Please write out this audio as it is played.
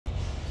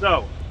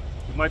So,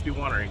 you might be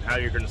wondering how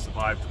you're going to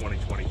survive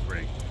 2023.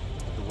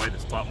 The way the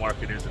spot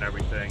market is and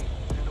everything,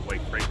 and the way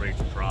freight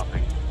rates are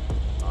dropping,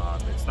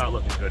 it's not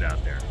looking good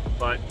out there.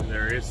 But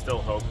there is still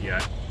hope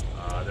yet.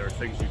 There are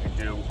things you can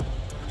do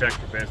to protect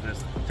your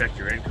business, protect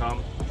your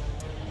income.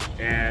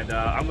 And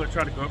I'm going to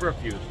try to go over a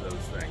few of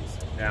those things.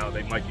 Now,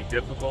 they might be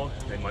difficult.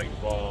 They might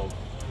involve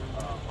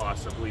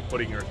possibly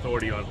putting your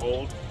authority on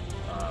hold,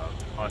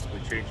 possibly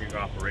changing your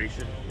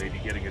operation, maybe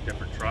getting a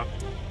different truck,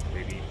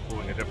 maybe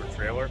pulling a different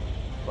trailer.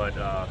 But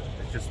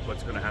it's just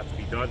what's going to have to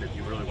be done if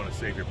you really want to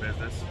save your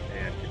business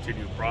and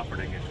continue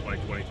profiting in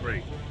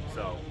 2023.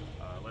 So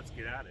let's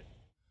get at it.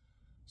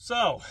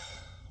 So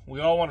we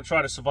all want to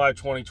try to survive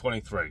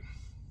 2023.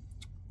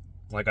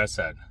 Like I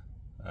said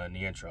in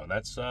the intro,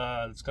 it's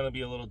going to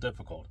be a little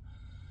difficult.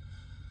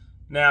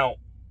 Now,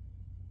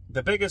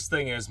 the biggest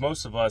thing is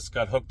most of us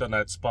got hooked on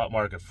that spot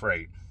market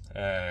freight,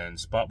 and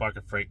spot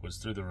market freight was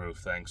through the roof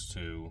thanks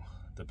to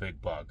the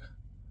big bug.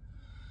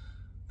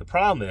 The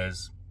problem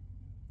is,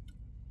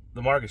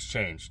 the market's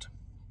changed,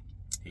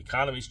 the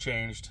economy's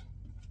changed,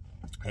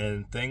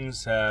 and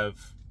things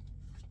have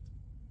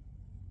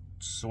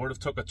sort of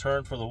took a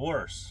turn for the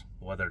worse,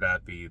 whether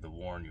that be the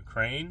war in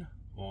Ukraine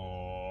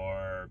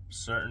or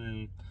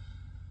certain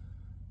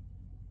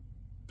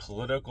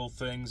political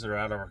things that are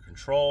out of our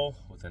control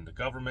within the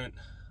government.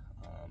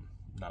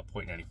 Not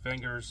pointing any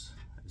fingers,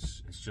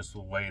 it's just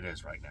the way it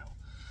is right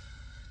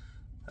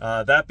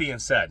now. That being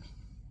said,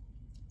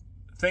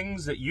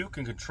 things that you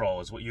can control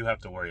is what you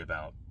have to worry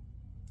about.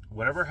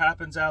 Whatever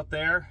happens out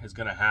there is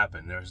going to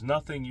happen. There's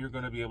nothing you're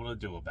going to be able to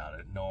do about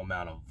it. No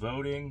amount of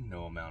voting,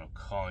 no amount of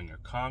calling your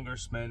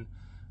congressman,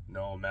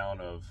 no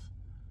amount of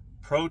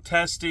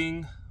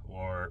protesting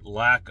or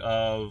lack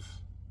of,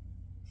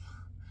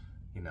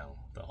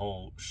 the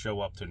whole show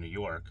up to New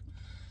York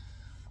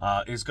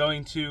is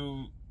going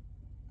to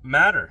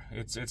matter.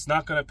 It's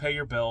not going to pay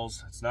your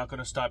bills. It's not going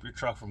to stop your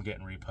truck from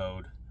getting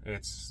repoed.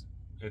 It's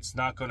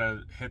not going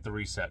to hit the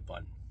reset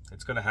button.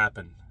 It's going to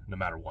happen no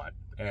matter what.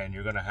 And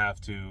you're going to have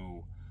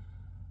to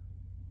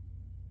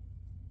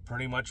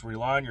pretty much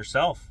rely on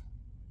yourself.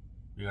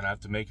 You're going to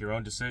have to make your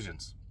own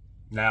decisions.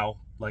 Now,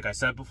 like I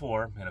said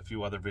before, in a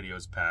few other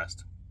videos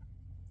past,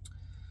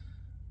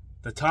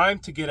 the time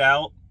to get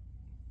out,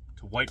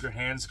 to wipe your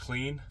hands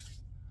clean,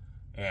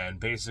 and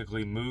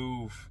basically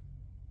move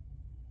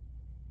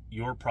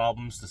your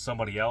problems to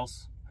somebody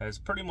else has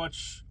pretty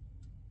much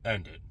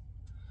ended.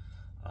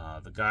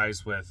 The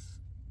guys with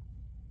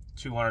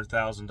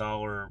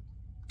 $200,000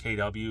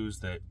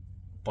 KWs that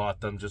bought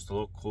them just to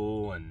look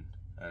cool and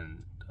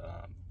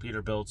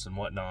Peterbilts and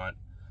whatnot.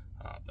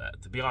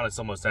 To be honest,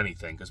 almost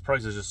anything, because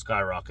prices just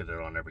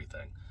skyrocketed on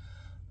everything.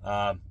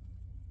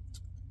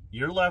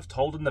 You're left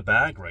holding the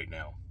bag right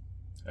now.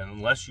 And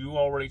unless you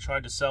already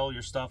tried to sell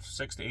your stuff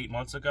 6 to 8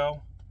 months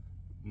ago,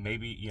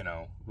 maybe,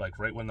 like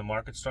right when the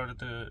market started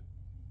to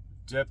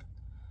dip,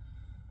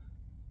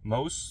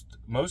 most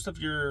of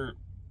your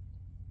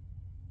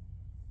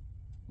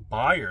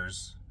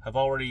buyers have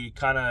already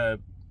kind of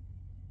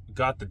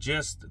got the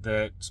gist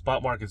that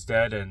spot market's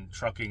dead and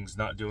trucking's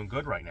not doing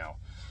good right now.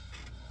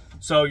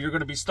 So you're going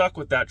to be stuck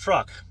with that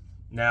truck.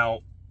 Now,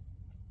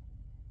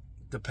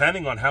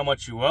 depending on how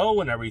much you owe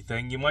and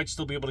everything, you might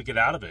still be able to get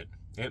out of it.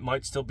 It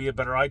might still be a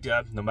better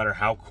idea, no matter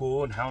how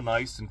cool and how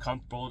nice and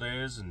comfortable it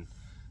is and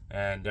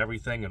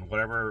everything, and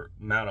whatever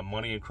amount of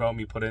money and chrome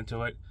you put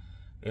into it,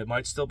 it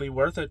might still be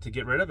worth it to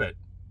get rid of it.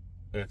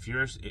 If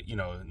you're,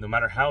 no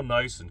matter how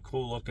nice and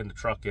cool looking the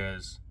truck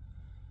is,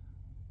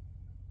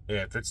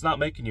 if it's not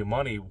making you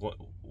money,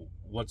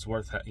 what's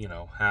worth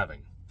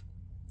having?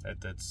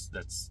 That's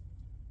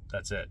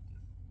it.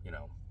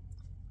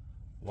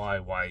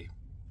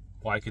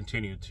 Why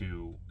continue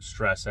to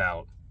stress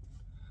out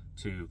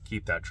to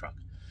keep that truck?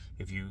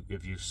 If you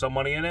have some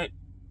money in it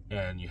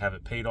and you have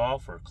it paid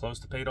off or close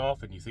to paid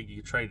off, and you think you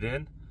can trade it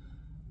in,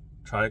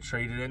 try to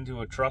trade it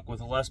into a truck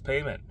with a less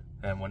payment.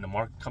 And when the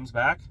market comes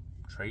back,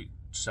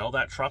 sell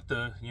that truck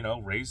to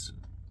raise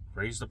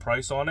the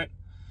price on it.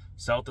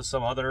 Sell it to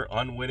some other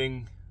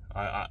unwitting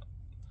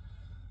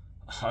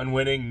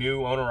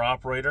new owner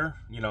operator.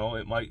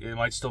 It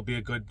might still be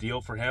a good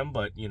deal for him,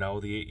 but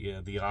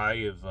the eye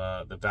of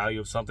the value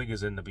of something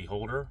is in the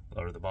beholder,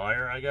 or the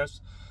buyer, I guess.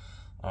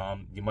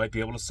 You might be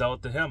able to sell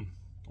it to him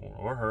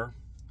or her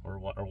or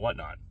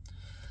whatnot.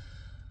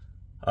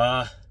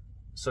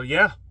 So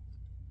yeah,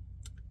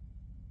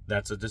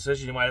 that's a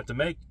decision you might have to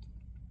make.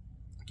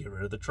 Get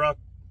rid of the truck.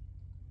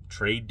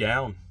 Trade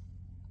down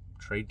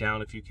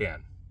if you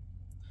can.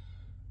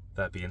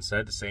 That being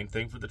said, the same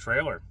thing for the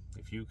trailer.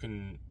 If you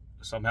can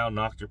somehow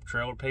knock your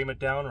trailer payment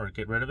down or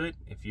get rid of it,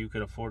 if you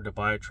can afford to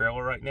buy a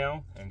trailer right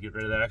now and get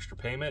rid of that extra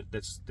payment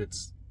that's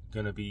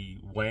going to be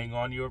weighing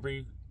on you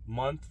every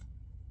month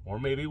or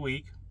maybe a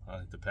week,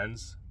 it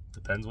depends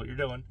what you're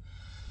doing,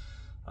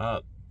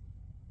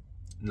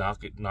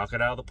 knock it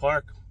out of the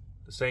park.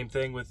 The same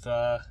thing with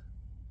let's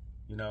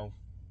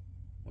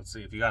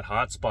see, if you got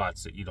hot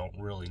spots that you don't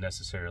really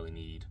necessarily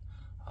need,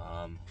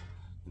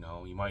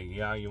 you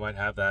might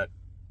have that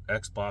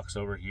Xbox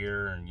over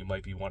here, and you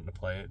might be wanting to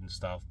play it and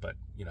stuff, but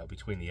you know,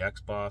 between the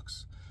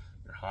Xbox,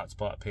 your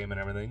hotspot payment,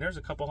 everything, there's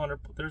like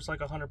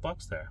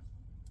 $100 there.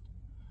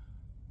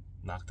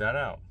 Knock that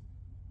out.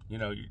 You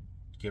know, you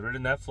get rid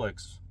of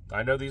Netflix.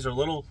 I know these are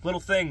little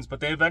things, but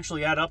they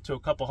eventually add up to a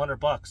couple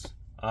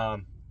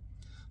 $100.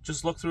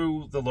 Just look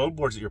through the load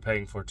boards that you're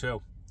paying for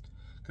too.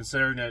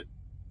 Considering that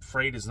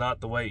freight is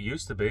not the way it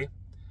used to be,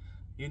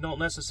 you don't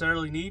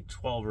necessarily need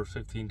 12 or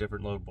 15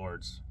 different load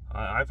boards.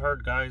 I've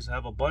heard guys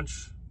have a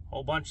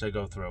whole bunch they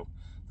go through.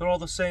 They're all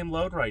the same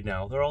load right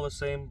now. They're all the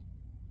same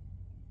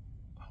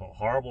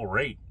horrible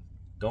rate.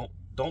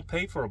 Don't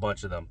pay for a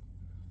bunch of them.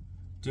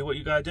 Do what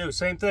you gotta do.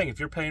 Same thing if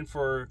you're paying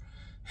for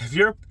if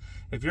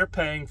you're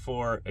paying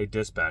for a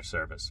dispatch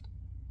service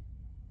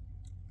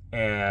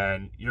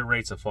and your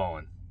rates have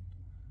fallen,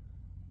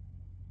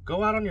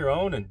 go out on your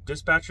own and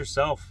dispatch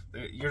yourself.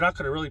 You're not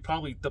going to really,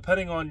 probably,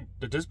 depending on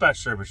the dispatch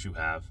service you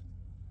have,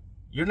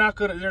 they're not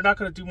going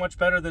to do much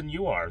better than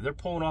you are. They're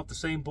pulling off the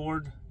same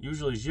board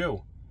usually as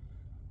you.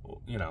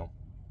 You know,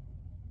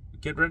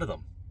 get rid of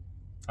them.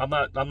 I'm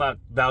not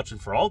vouching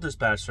for all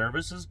dispatch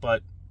services,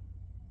 but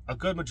a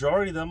good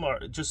majority of them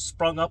are just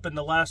sprung up in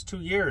the last 2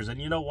 years.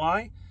 And you know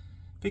why?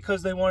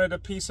 Because they wanted a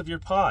piece of your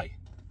pie,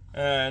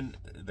 and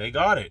they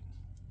got it.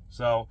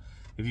 So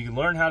if you can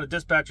learn how to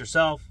dispatch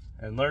yourself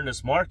and learn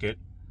this market,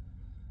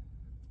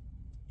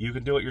 you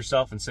can do it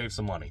yourself and save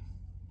some money.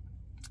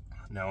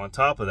 Now, on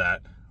top of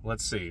that,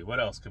 let's see,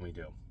 what else can we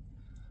do?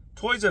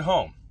 Toys at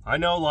home. I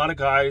know a lot of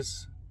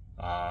guys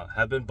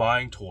have been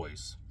buying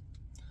toys.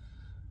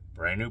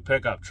 Brand new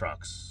pickup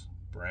trucks,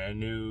 brand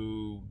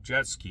new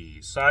jet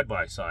skis,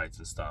 side-by-sides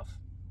and stuff.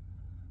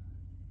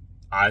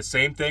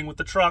 Same thing with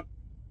the truck.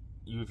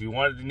 If you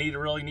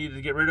really needed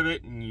to get rid of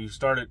it, and you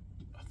started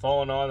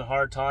falling on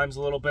hard times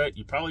a little bit,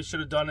 you probably should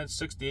have done it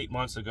 6 to 8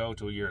 months ago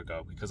to a year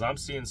ago, because I'm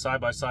seeing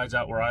side-by-sides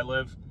out where I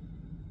live.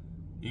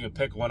 You can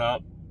pick one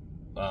up,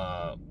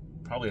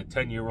 probably a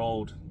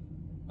 10-year-old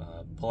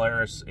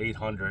Polaris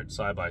 800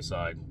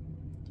 side-by-side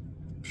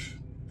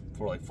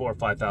for like $4,000 or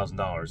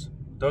 $5,000.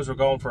 Those were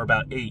going for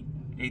about 8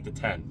 to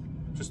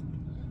 10, just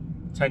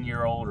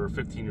 10-year-old or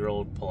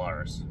 15-year-old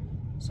Polaris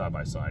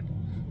side-by-side.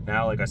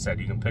 Now, like I said,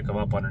 you can pick them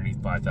up underneath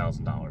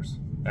 $5,000,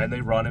 and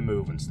they run and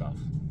move and stuff.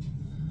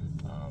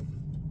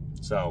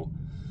 So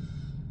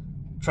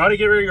try to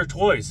get rid of your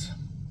toys.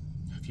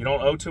 If you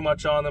don't owe too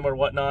much on them or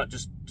whatnot,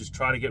 just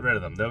try to get rid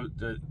of them.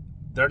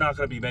 They're not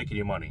going to be making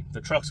you money.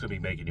 The truck's going to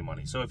be making you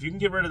money. So if you can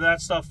get rid of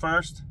that stuff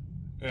first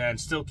and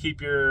still keep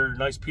your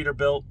nice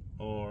Peterbilt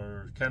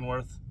or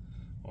Kenworth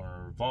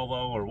or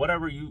Volvo or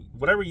whatever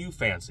you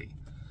fancy,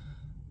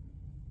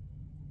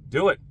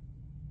 do it.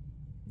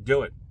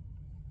 Do it.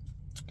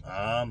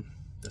 The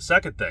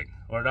second thing,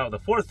 or no, the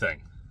fourth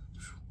thing.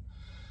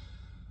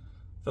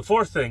 The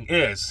fourth thing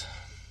is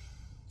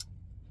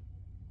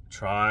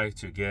try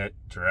to get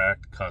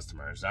direct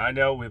customers. I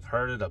know we've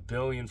heard it a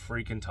billion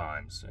freaking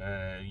times,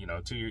 you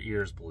know, till your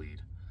ears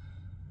bleed.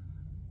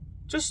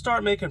 Just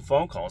start making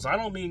phone calls. I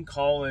don't mean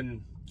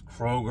calling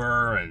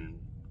Kroger and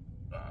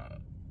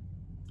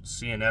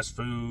CNS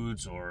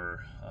Foods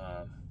or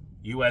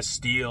U.S.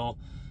 Steel.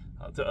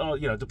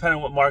 You know, depending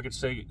on what market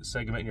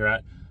segment you're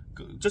at,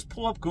 just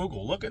pull up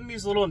Google. Look at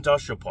these little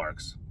industrial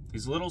parks.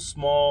 These little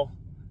small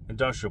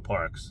industrial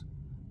parks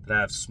that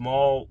have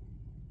small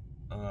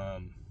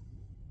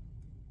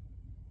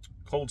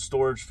cold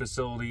storage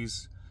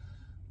facilities,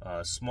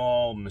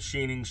 small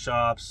machining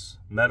shops,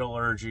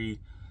 metallurgy,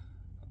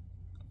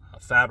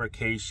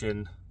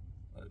 fabrication,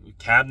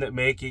 cabinet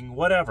making,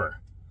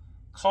 whatever.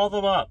 Call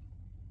them up.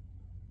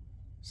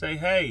 Say,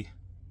 hey,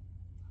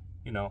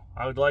 you know,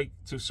 I would like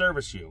to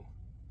service you.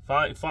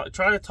 Try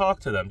to talk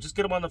to them. Just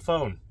get them on the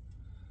phone.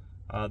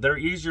 They're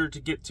easier to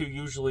get to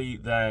usually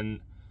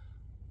than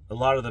a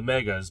lot of the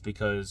megas,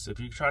 because if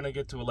you're trying to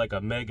get to like a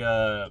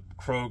mega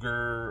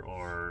Kroger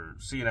or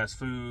CNS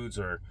Foods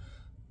or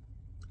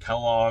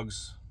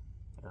Kellogg's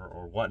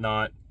or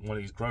whatnot, one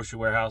of these grocery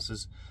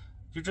warehouses,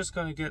 you're just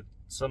going to get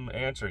some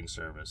answering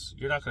service.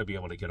 You're not going to be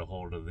able to get a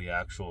hold of the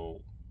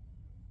actual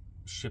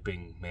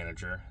shipping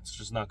manager. It's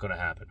just not going to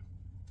happen.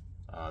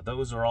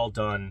 Those are all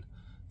done.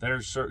 They're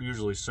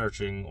usually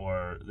searching,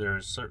 or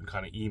there's certain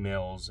kind of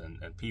emails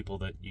and people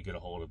that you get a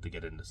hold of to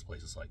get into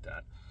places like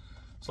that.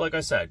 So like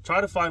I said,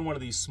 try to find one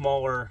of these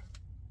smaller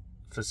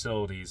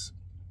facilities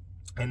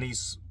in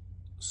these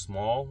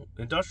small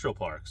industrial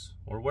parks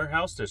or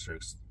warehouse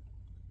districts,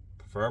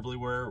 preferably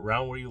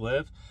around where you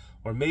live,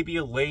 or maybe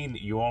a lane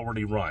that you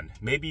already run.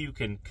 Maybe you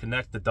can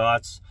connect the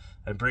dots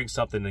and bring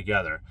something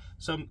together.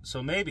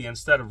 So maybe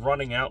instead of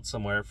running out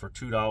somewhere for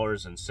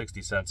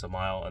 $2.60 a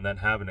mile and then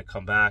having to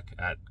come back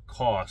at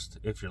cost,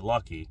 if you're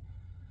lucky,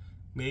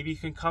 maybe you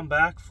can come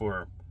back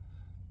for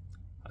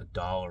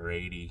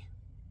 $1.80,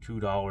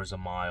 $2 a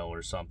mile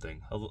or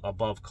something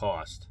above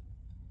cost.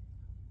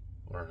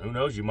 Or who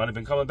knows, you might have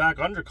been coming back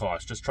under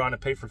cost, just trying to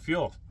pay for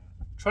fuel.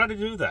 Try to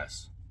do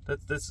this.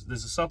 This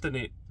is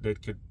something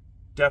that could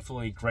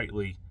definitely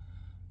greatly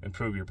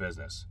improve your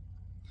business.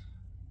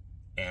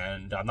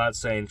 And I'm not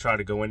saying try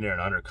to go in there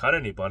and undercut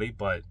anybody,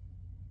 but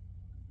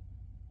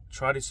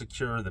try to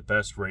secure the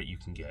best rate you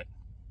can get.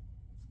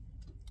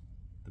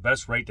 The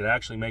best rate that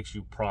actually makes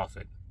you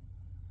profit.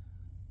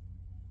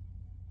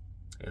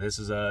 And this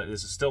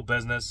is still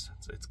business.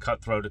 It's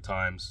cutthroat at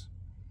times.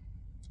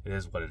 It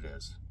is what it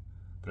is.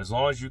 But as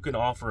long as you can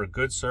offer a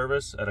good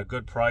service at a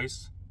good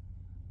price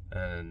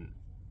and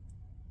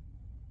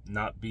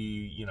not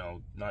be,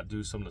 not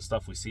do some of the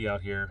stuff we see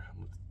out here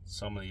with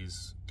some of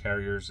these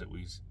carriers that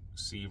we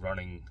see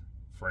running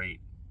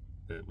freight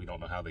that we don't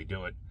know how they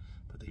do it,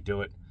 but they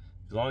do it.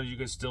 As long as you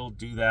can still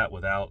do that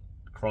without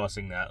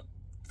crossing that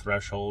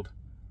threshold,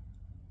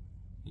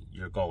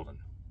 you're golden.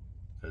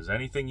 Because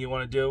anything you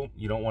want to do,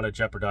 you don't want to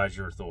jeopardize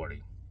your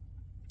authority.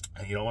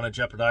 And you don't want to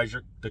jeopardize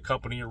the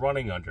company you're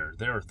running under,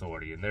 their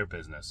authority and their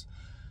business.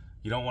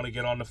 You don't want to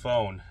get on the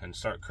phone and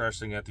start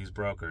cursing at these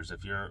brokers.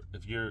 If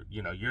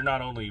you're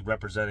not only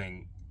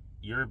representing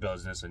your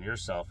business and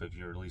yourself if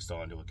you're leased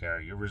onto a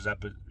carrier,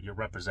 you're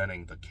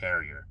representing the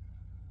carrier.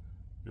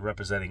 You're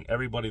representing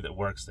everybody that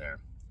works there.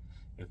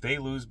 If they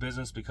lose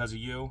business because of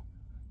you,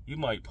 you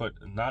might put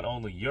not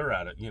only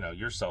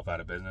yourself out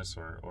of business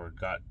or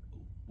got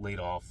laid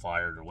off,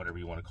 fired, or whatever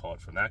you want to call it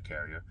from that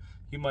carrier.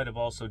 You might have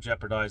also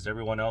jeopardized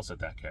everyone else at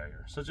that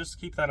carrier. So just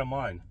keep that in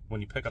mind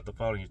when you pick up the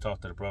phone and you talk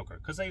to the broker,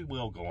 because they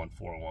will go on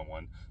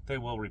 411. They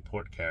will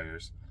report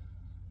carriers.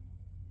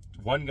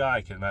 One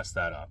guy can mess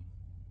that up.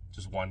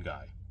 Just one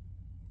guy.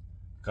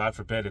 God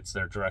forbid it's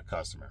their direct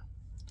customer.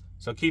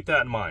 So keep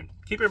that in mind.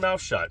 Keep your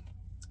mouth shut.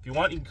 If you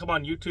want, you can come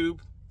on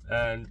YouTube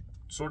and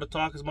sort of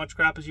talk as much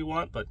crap as you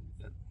want, but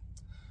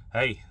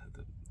hey,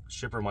 the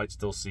shipper might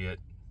still see it,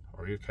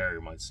 or your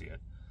carrier might see it.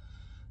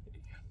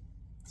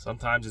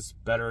 Sometimes it's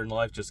better in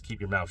life just keep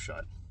your mouth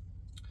shut.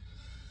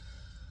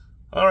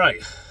 All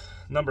right,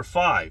 number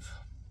 5.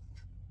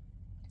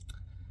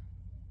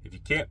 If you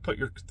can't put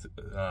your,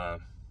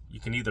 you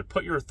can either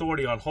put your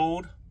authority on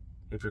hold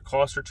if your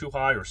costs are too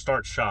high, or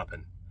start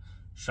shopping.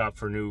 Shop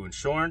for new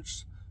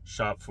insurance.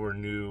 Shop for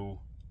new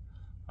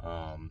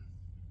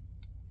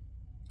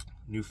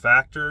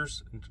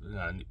factors.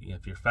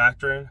 If you're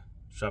factoring,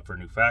 shop for a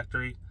new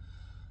factory.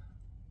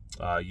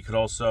 You could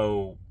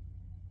also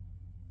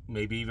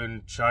maybe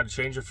even try to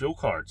change your fuel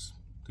cards.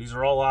 These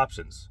are all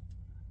options.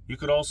 You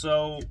could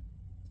also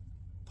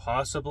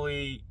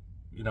possibly,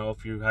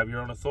 if you have your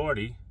own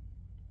authority,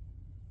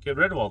 get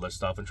rid of all this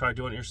stuff and try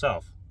doing it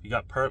yourself. You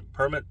got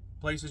permit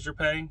places you're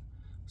paying,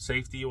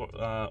 safety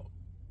audit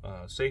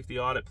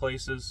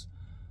places.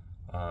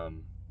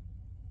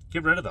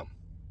 Get rid of them.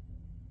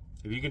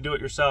 If you can do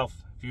it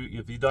yourself,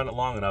 if you've done it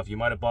long enough, you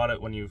might have bought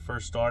it when you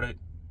first started.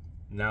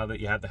 Now that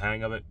you have the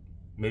hang of it,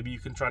 maybe you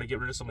can try to get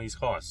rid of some of these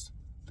costs.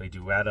 They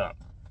do add up,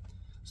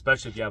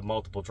 especially if you have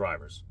multiple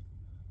drivers.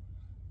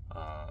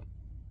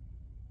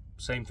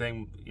 Same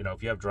thing,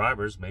 if you have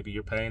drivers, maybe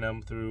you're paying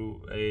them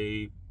through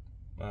a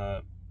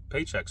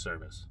paycheck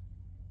service.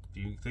 If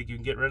you think you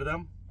can get rid of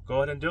them, go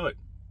ahead and do it.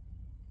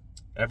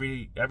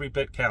 Every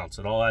bit counts.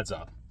 It all adds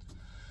up.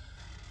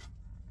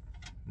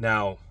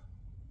 Now,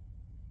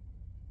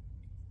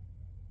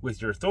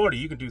 with your authority,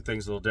 you can do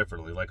things a little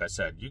differently. Like I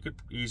said, you could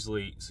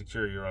easily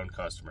secure your own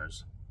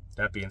customers.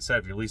 That being said,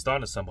 if you're leased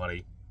onto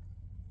somebody,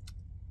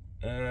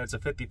 it's a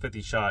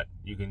 50-50 shot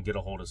you can get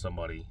a hold of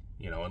somebody,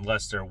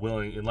 unless they're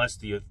willing, unless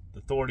the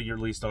authority you're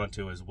leased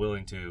onto is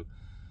willing to,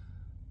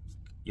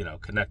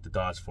 connect the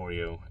dots for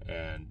you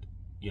and,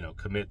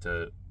 commit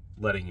to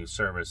letting you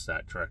service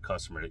that direct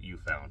customer that you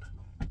found.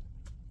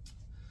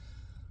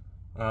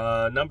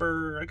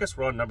 I guess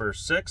we're on number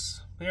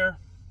 6 here.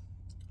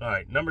 All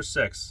right, number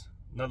 6,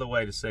 another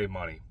way to save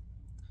money.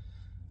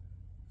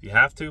 If you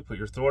have to, put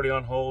your authority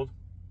on hold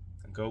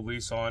and go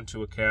lease on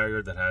to a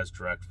carrier that has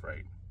direct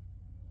freight.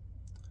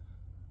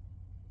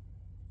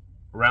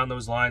 Around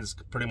those lines,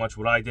 pretty much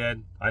what I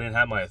did. I didn't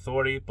have my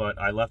authority, but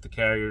I left the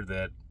carrier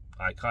that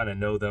I kind of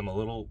know them a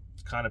little,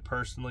 kind of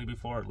personally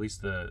before, at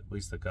least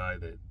the guy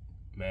that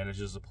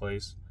manages the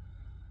place.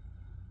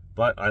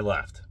 But I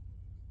left.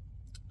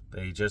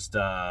 They just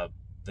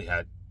they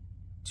had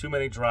too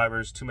many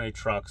drivers, too many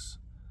trucks.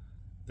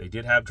 They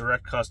did have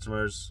direct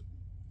customers,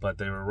 but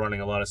they were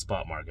running a lot of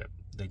spot market.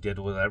 They did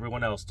what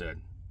everyone else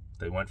did.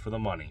 They went for the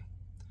money,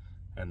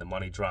 and the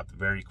money dropped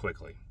very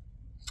quickly.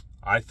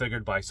 I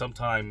figured by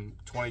sometime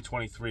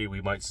 2023 we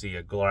might see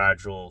a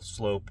gradual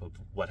slope of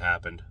what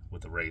happened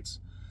with the rates.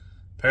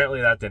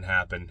 Apparently that didn't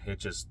happen. It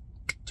just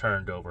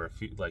turned over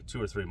like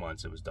 2 or 3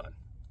 months. It was done.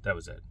 That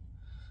was it.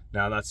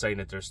 Now, I'm not saying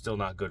that there's still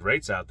not good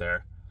rates out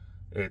there.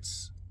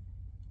 It's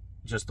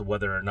just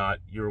whether or not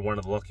you're one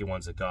of the lucky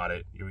ones that got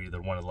it. You're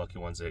either one of the lucky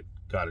ones that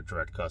got a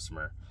direct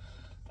customer.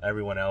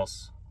 Everyone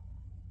else,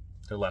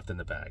 they're left in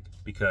the bag,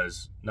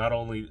 because not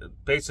only,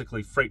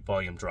 basically freight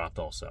volume dropped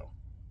also.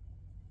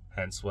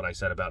 Hence what I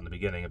said about in the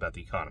beginning about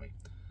the economy.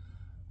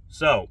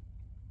 So,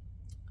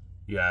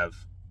 you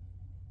have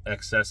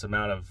excess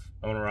amount of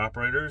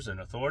owner-operators and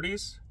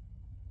authorities.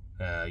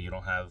 You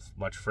don't have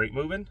much freight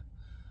moving.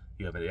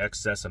 You have an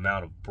excess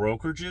amount of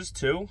brokerages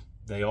too.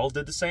 They all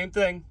did the same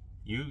thing.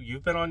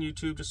 You've been on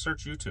YouTube, just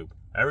search YouTube.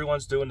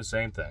 Everyone's doing the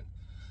same thing.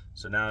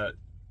 So now,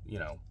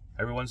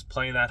 everyone's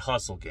playing that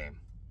hustle game.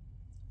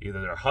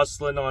 Either they're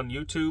hustling on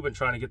YouTube and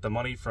trying to get the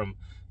money from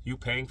you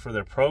paying for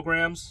their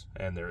programs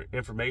and their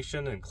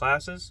information and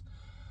classes,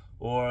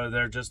 or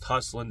they're just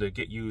hustling to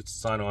get you to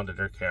sign on to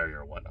their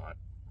carrier or whatnot.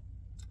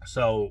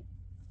 So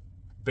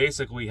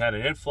basically we had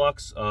an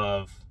influx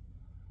of,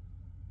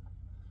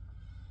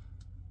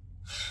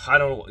 I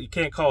don't know, you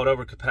can't call it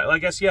overcapacity. I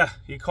guess, yeah,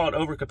 you call it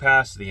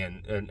overcapacity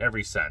in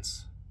every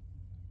sense.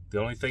 The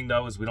only thing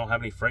though is we don't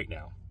have any freight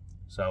now.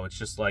 So it's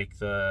just like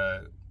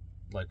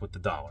with the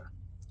dollar.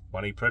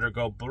 Money printer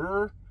go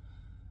brr,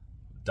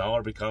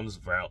 dollar becomes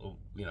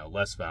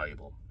less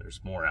valuable.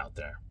 There's more out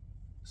there.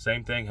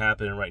 Same thing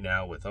happening right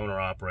now with owner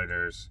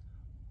operators,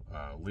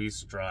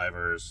 lease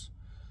drivers,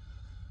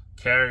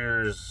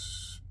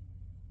 carriers,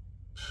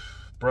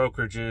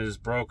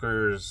 brokerages,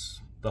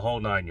 brokers, the whole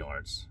 9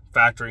 yards.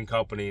 Factoring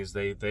companies,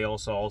 they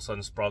also all of a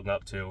sudden sprung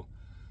up too.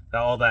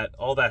 All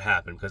that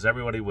happened because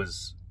everybody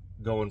was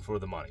going for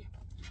the money.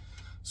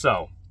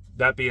 So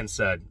that being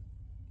said,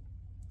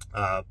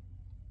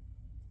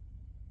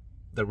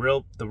 the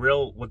real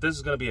what this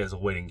is going to be is a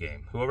waiting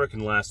game. Whoever can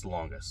last the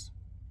longest.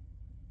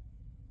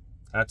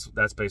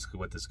 That's basically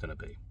what this is going to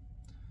be.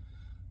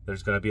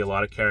 There's going to be a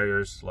lot of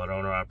carriers, a lot of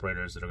owner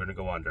operators that are going to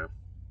go under.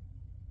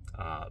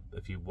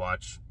 If you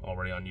watch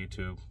already on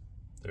YouTube,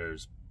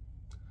 there's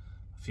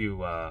a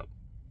few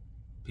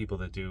people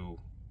that do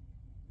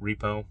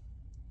repo.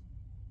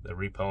 The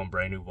repo and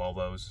brand new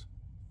Volvos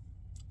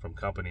from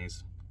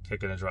companies,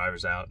 kicking the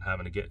drivers out,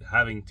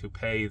 having to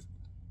pay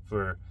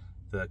for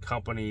the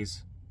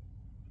company's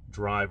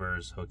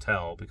driver's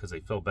hotel because they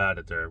feel bad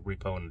that they're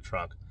repoing the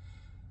truck,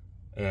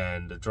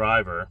 and the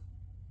driver,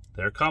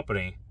 their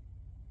company,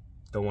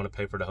 don't want to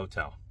pay for the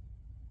hotel,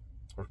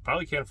 or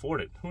probably can't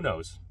afford it. Who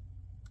knows?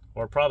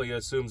 Or probably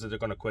assumes that they're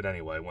going to quit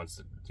anyway once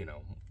if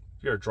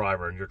you're a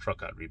driver and your truck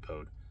got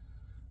repoed.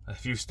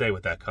 If you stay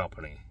with that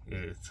company,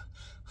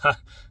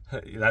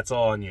 that's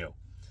all on you.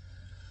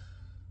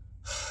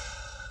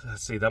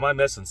 Let's see, am I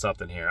missing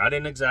something here? I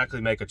didn't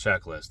exactly make a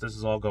checklist. This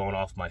is all going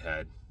off my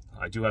head.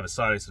 I do have a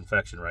sinus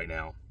infection right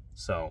now,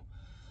 so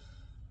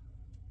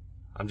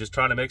I'm just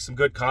trying to make some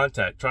good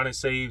content, trying to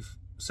save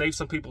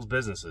some people's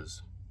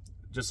businesses,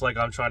 just like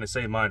I'm trying to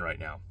save mine right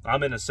now.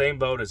 I'm in the same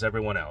boat as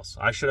everyone else.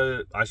 I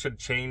should have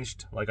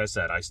changed. Like I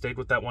said, I stayed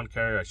with that one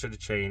carrier. I should have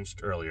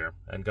changed earlier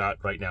and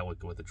got right now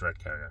with a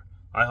direct carrier.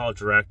 I haul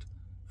direct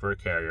for a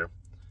carrier.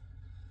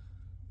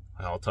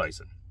 I haul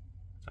Tyson.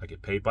 I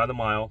get paid by the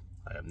mile.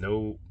 I have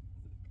no,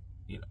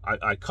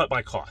 I cut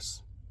my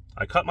costs.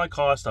 I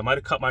might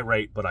have cut my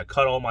rate, but I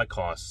cut all my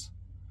costs.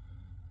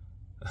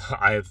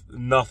 I have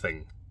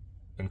nothing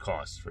in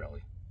costs,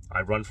 really.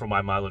 I run for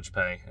my mileage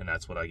pay, and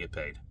that's what I get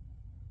paid.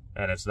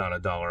 And it's not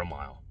 $1 a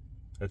mile.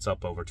 It's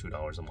up over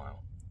 $2 a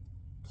mile.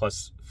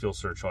 Plus, fuel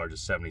surcharge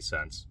is 70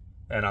 cents.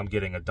 And I'm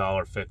getting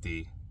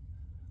 $1.50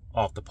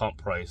 off the pump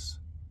price,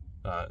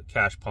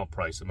 cash pump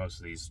price at most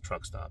of these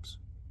truck stops,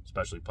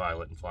 especially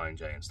Pilot and Flying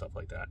J and stuff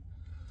like that.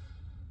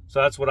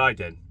 So that's what I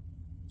did.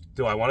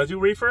 Do I want to do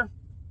reefer?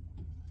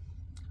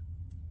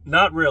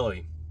 Not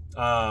really.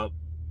 Am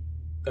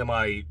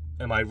I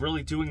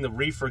really doing the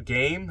reefer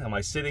game? Am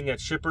I sitting at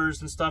shippers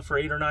and stuff for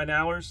 8 or 9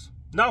 hours?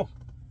 No,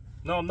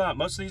 I'm not.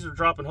 Most of these are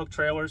dropping hook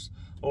trailers,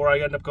 or I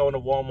end up going to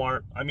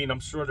Walmart. I mean,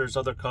 I'm sure there's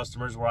other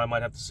customers where I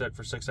might have to sit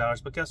for 6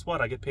 hours, but guess what?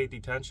 I get paid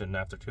detention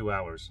after 2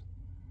 hours.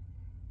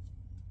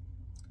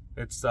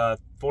 It's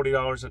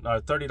 $30 an hour.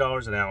 It's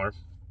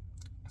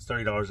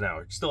 $30 an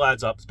hour. It still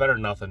adds up. It's better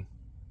than nothing.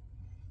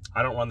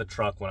 I don't run the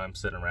truck when I'm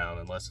sitting around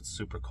unless it's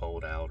super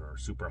cold out or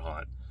super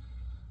hot.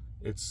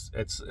 It's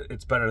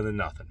better than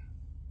nothing.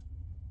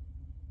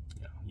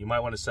 You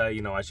might want to say,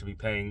 I should be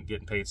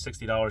getting paid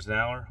 $60 an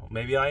hour. Well,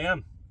 maybe I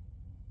am.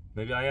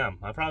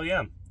 I probably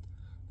am.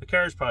 The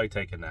carrier's probably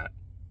taking that.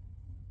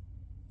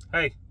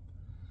 Hey,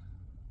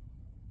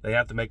 they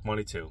have to make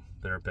money too.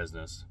 They're a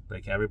business.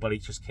 Everybody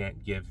just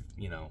can't give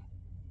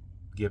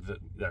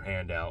their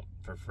hand out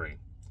for free.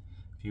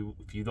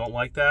 If you don't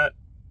like that,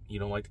 you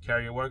don't like the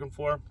carrier you're working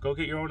for, go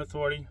get your own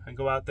authority and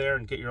go out there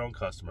and get your own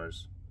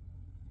customers.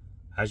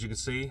 As you can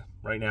see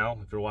right now,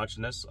 if you're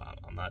watching this,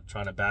 I'm not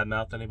trying to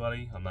badmouth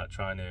anybody. I'm not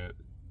trying to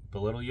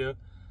belittle you.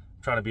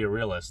 I'm trying to be a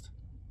realist.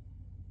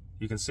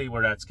 You can see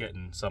where that's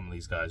getting some of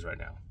these guys right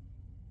now.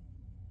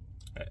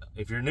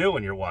 If you're new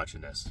and you're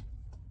watching this,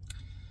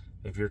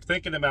 if you're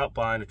thinking about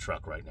buying a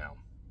truck right now,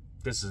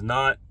 this is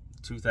not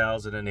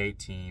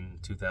 2018,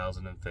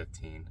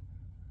 2015.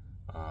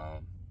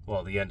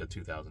 Well, the end of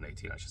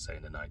 2018, I should say,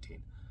 into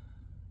 19.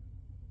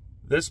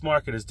 This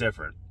market is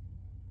different.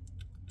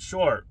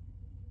 Sure,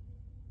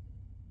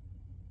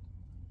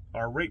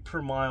 our rate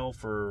per mile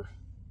for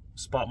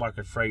spot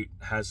market freight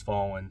has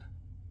fallen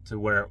to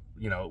where,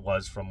 it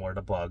was from where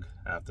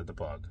after the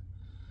bug.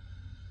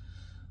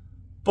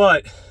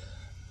 But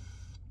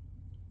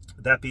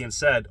that being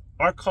said,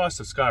 our costs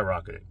have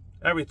skyrocketed.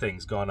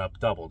 Everything's gone up,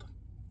 doubled.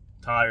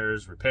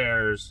 Tires,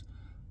 repairs,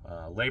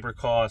 labor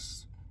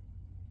costs.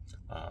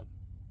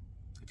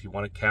 If you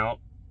want to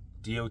count,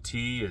 DOT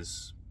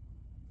is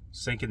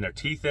sinking their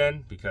teeth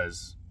in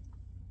because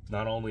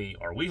not only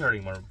are we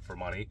hurting more for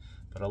money,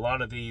 But a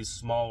lot of these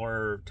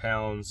smaller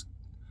towns,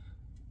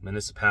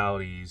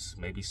 municipalities,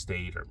 maybe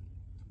state or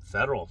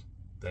federal,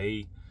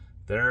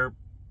 they're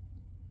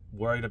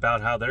worried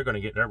about how they're going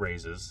to get their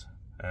raises,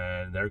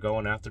 and they're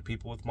going after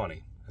people with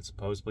money. And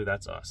supposedly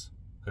that's us,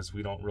 because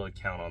we don't really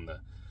count on the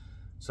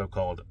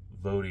so-called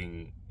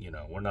voting.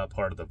 We're not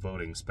part of the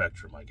voting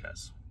spectrum, I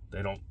guess.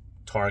 They don't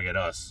target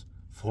us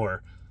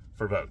for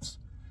votes.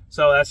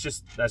 So that's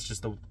just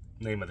the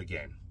name of the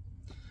game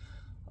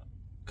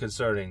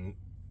concerning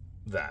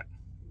that.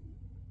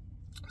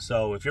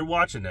 So if you're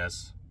watching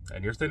this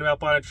and you're thinking about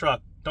buying a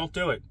truck, don't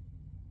do it.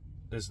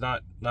 It's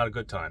not a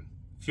good time.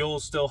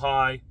 Fuel's still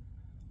high.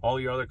 All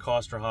your other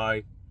costs are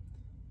high.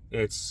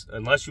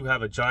 Unless you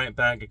have a giant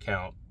bank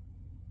account,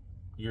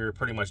 you're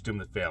pretty much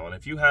doomed to fail. And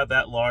if you have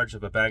that large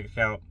of a bank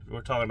account,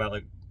 we're talking about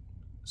like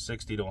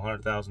 $60,000 to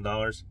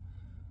 $100,000.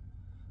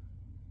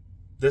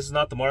 This is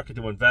not the market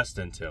to invest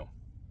into.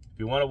 If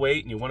you want to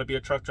wait and you want to be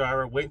a truck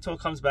driver, wait until it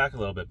comes back a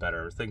little bit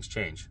better or things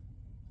change.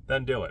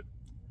 Then do it.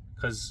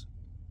 Because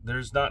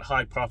there's not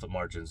high profit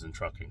margins in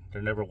trucking.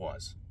 There never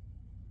was.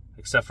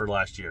 Except for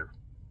last year.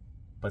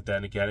 But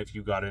then again, if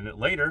you got in it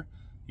later,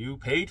 you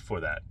paid for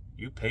that.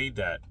 You paid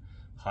that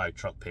high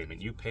truck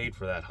payment. You paid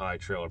for that high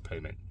trailer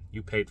payment.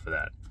 You paid for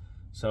that.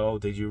 So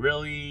did you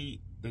really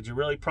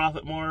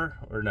profit more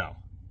or no?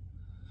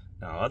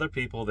 Now other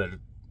people that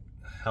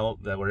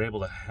were able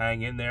to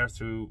hang in there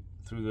through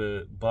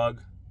the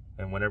bug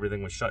and when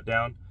everything was shut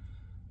down,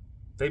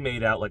 they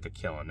made out like a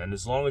killing. And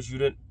as long as you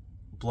didn't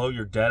blow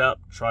your debt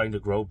up trying to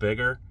grow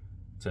bigger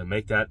to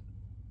make that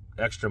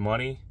extra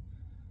money,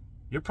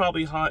 you're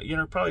probably high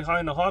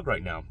in the hog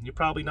right now. You're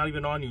probably not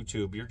even on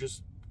YouTube. You're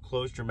just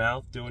closed your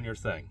mouth doing your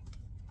thing.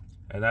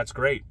 And that's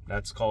great.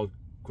 That's called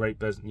great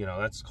business.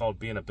 That's called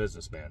being a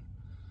businessman.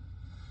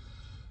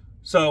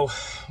 So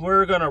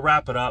we're going to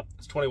wrap it up.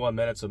 It's 21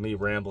 minutes of me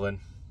rambling.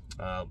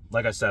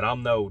 Like I said,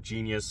 I'm no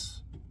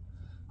genius.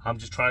 I'm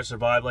just trying to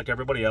survive like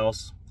everybody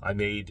else. I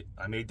made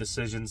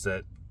decisions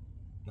that,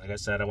 like I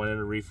said, I went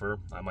into reefer.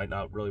 I might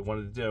not really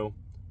wanted to do,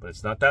 but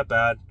it's not that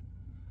bad.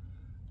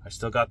 I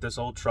still got this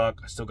old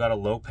truck. I still got a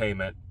low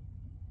payment.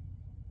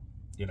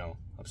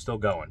 I'm still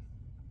going.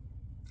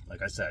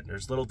 Like I said,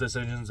 there's little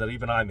decisions that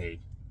even I made.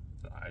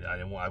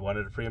 I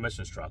wanted a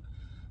pre-emissions truck.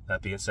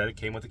 That being said, it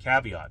came with a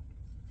caveat.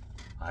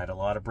 I had a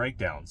lot of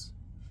breakdowns.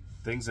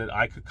 Things that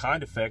I could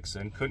kind of fix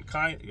and could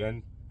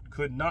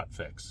not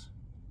fix.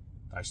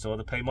 I still had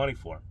to pay money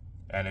for.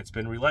 And it's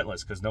been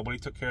relentless because nobody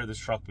took care of this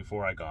truck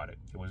before I got it.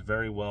 It was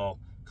very well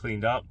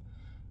cleaned up.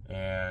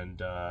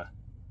 And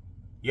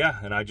yeah,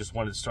 and I just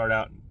wanted to start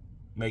out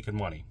making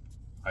money.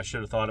 I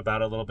should have thought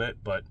about it a little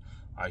bit, but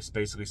I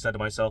basically said to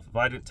myself, if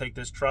I didn't take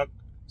this truck,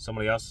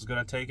 somebody else is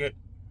going to take it,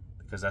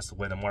 because that's the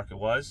way the market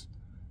was,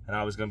 and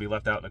I was going to be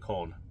left out in the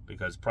cold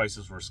because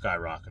prices were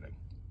skyrocketing.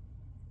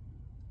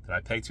 Did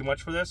I pay too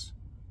much for this?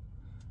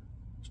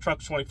 This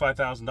truck's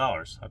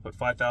 $25,000. I put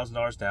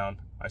 $5,000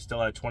 down. I still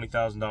had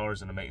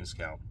 $20,000 in a maintenance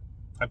account.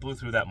 I blew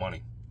through that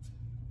money.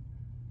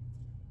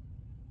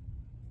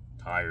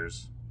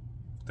 Tires,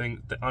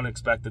 the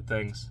unexpected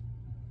things,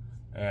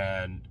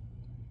 and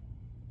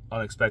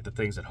unexpected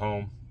things at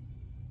home.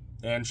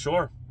 And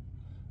sure,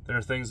 there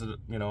are things that,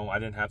 I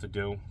didn't have to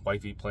do.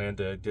 Wifey planned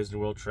a Disney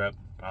World trip.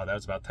 That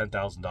was about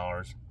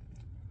 $10,000.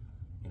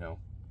 We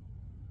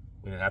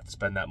didn't have to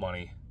spend that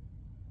money.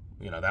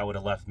 That would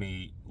have left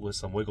me with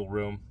some wiggle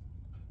room,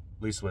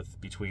 at least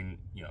between,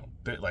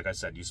 like I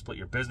said, you split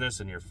your business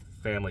and your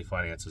family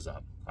finances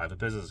up. I have a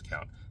business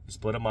account. You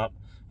split them up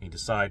and you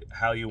decide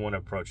how you want to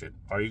approach it.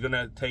 Are you going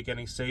to take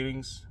any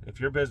savings? If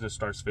your business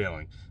starts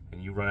failing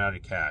and you run out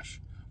of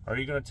cash, are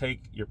you going to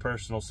take your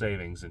personal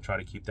savings and try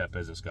to keep that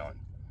business going?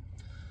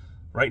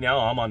 Right now,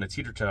 I'm on the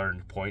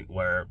teeter-totter point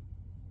where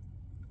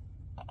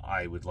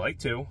I would like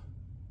to,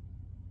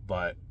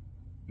 but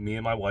me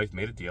and my wife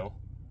made a deal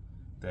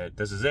that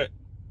this is it,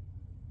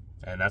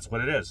 and that's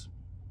what it is.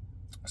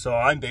 So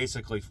I'm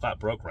basically flat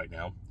broke right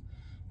now.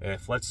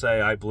 If, let's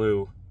say I had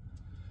 4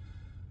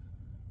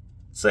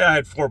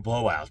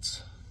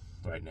 blowouts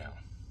right now,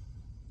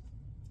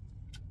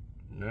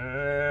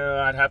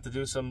 I'd have to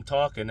do some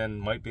talking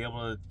and might be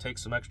able to take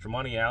some extra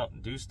money out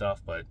and do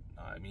stuff, but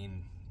I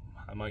mean,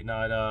 I might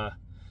not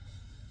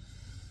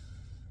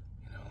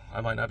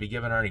be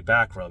giving her any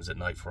back rubs at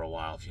night for a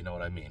while, if you know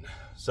what I mean.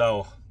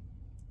 So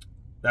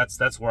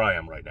that's where I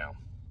am right now.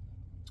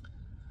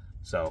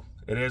 So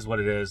it is what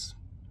it is.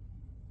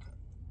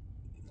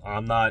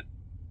 I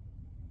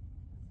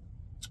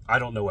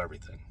don't know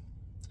everything.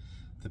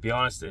 To be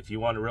honest, if you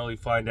want to really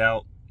find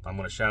out, I'm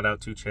going to shout out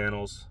 2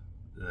 channels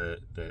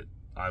that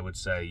I would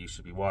say you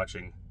should be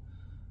watching.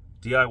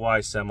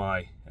 DIY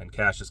Semi and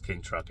Cash is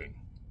King Trucking.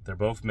 They're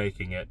both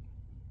making it.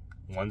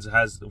 One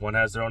has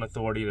their own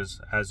authority,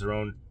 has their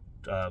own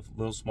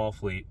little small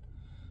fleet,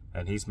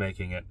 and he's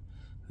making it.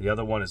 The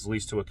other one is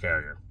leased to a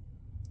carrier.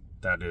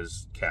 That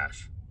is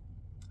Cash,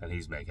 and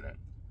he's making it.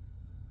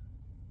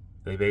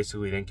 They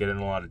basically didn't get in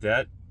a lot of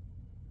debt.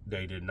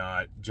 They did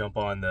not jump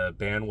on the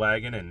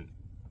bandwagon and,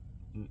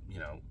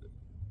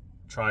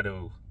 try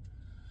to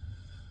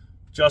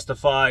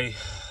justify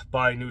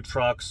buying new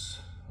trucks,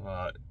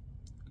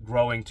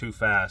 growing too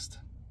fast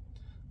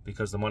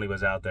because the money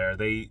was out there.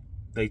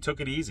 They took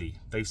it easy.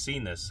 They've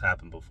seen this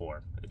happen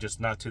before, just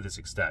not to this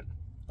extent.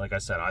 Like I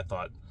said,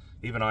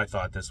 even I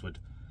thought this would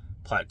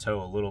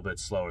plateau a little bit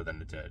slower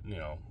than it did, you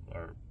know,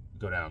 or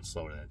go down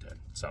slower than it did.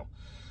 So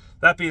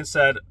that being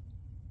said,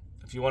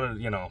 if you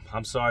wanted, you know,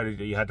 I'm sorry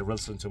that you had to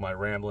listen to my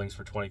ramblings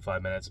for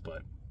 25 minutes,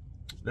 but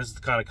this is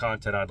the kind of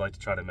content I'd like to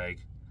try to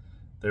make.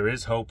 There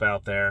is hope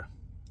out there.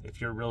 If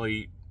you're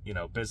really, you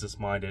know, business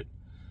minded,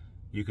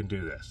 you can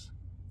do this.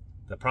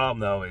 The problem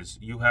though is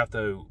you have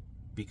to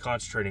be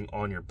concentrating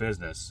on your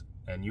business,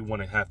 and you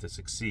want to have to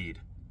succeed.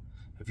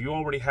 If you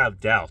already have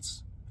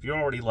doubts, if you're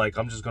already like,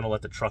 I'm just going to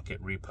let the truck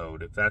get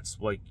repoed, if that's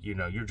like, you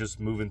know, you're just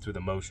moving through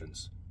the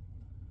motions,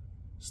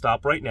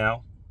 stop right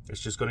now.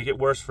 It's just going to get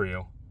worse for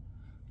you.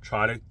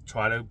 Try to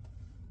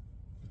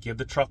give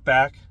the truck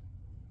back,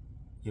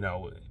 you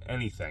know,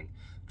 anything.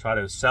 Try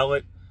to sell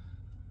it.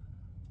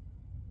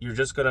 You're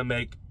just going to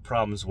make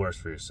problems worse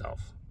for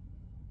yourself.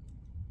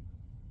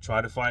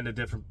 Try to find a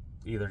different,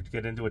 either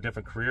get into a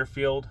different career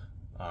field,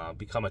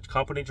 become a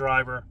company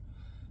driver.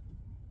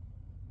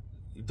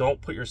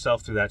 Don't put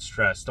yourself through that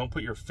stress. Don't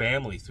put your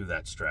family through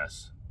that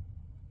stress.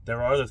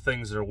 There are other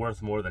things that are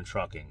worth more than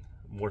trucking,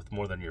 worth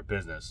more than your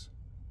business.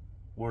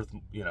 Worth,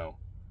 you know,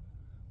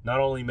 not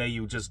only may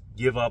you just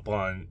give up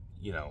on,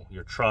 you know,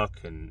 your truck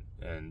and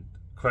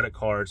credit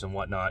cards and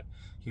whatnot,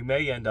 you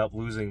may end up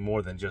losing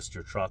more than just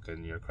your truck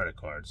and your credit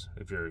cards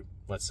if you're,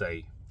 let's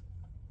say,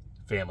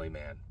 family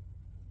man.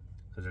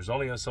 Because there's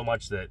only so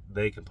much that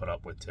they can put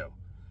up with too.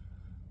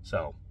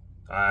 So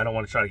I don't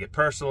want to try to get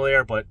personal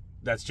there, but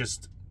that's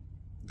just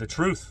the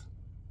truth.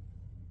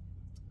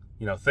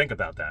 You know, think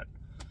about that.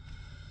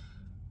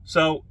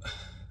 So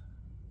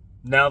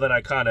now that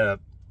I kind of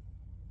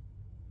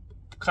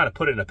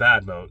put it in a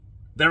bad mode,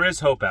 there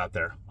is hope out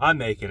there. I'm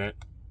making it.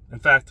 In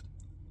fact,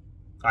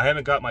 I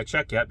haven't got my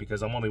check yet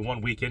because I'm only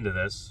 1 week into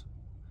this.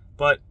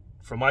 But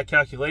from my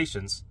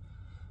calculations,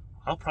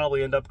 I'll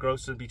probably end up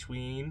grossing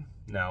between,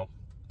 now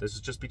this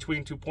is just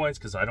between 2 points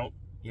because I don't,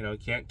 you know,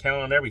 can't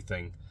count on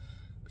everything,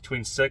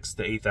 between $6,000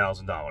 to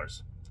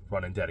 $8,000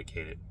 running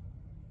dedicated.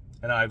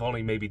 And I've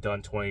only maybe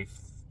done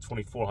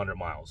 2,400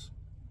 miles.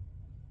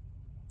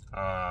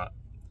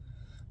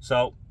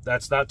 So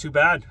that's not too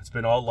bad. It's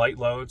been all light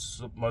loads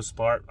for the most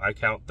part. I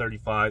count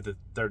 35 to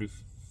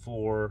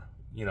 34,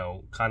 you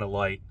know, kind of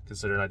light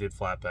considering I did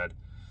flatbed.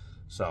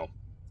 So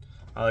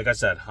like I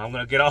said, I'm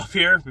going to get off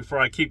here before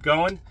I keep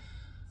going.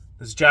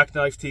 This is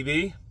Jackknife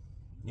TV.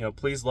 You know,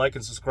 please like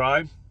and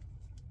subscribe.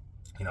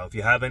 You know, if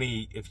you have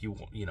any, if you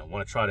know,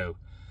 want to try to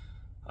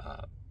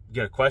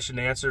get a question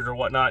answered or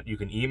whatnot, you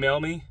can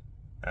email me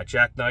at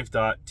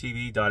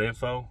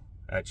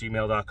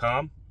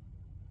jackknife.tv.info@gmail.com.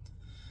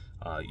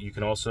 You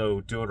can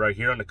also do it right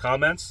here in the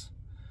comments,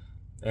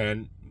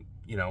 and,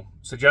 you know,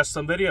 suggest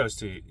some videos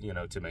to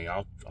me.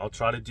 I'll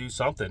try to do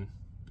something,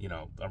 you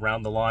know,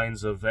 around the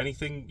lines of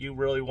anything you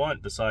really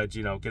want besides,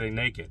 you know, getting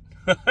naked.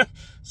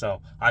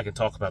 So I can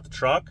talk about the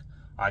truck.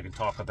 I can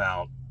talk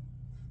about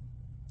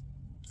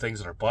things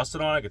that are busted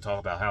on. I can talk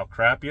about how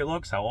crappy it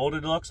looks, how old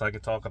it looks. I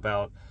can talk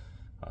about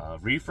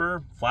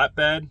reefer,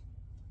 flatbed,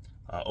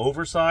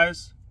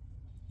 oversize,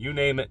 you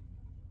name it.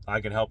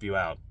 I can help you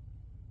out.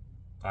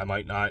 I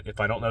might not, if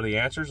I don't know the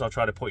answers, I'll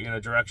try to put you in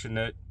a direction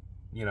that,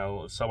 you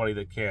know, somebody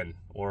that can,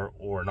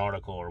 or an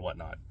article or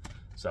whatnot.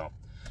 So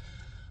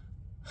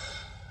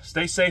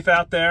stay safe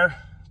out there,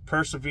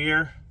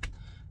 persevere,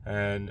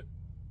 and,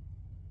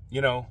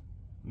 you know,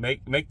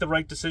 make the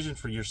right decision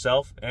for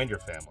yourself and your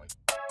family.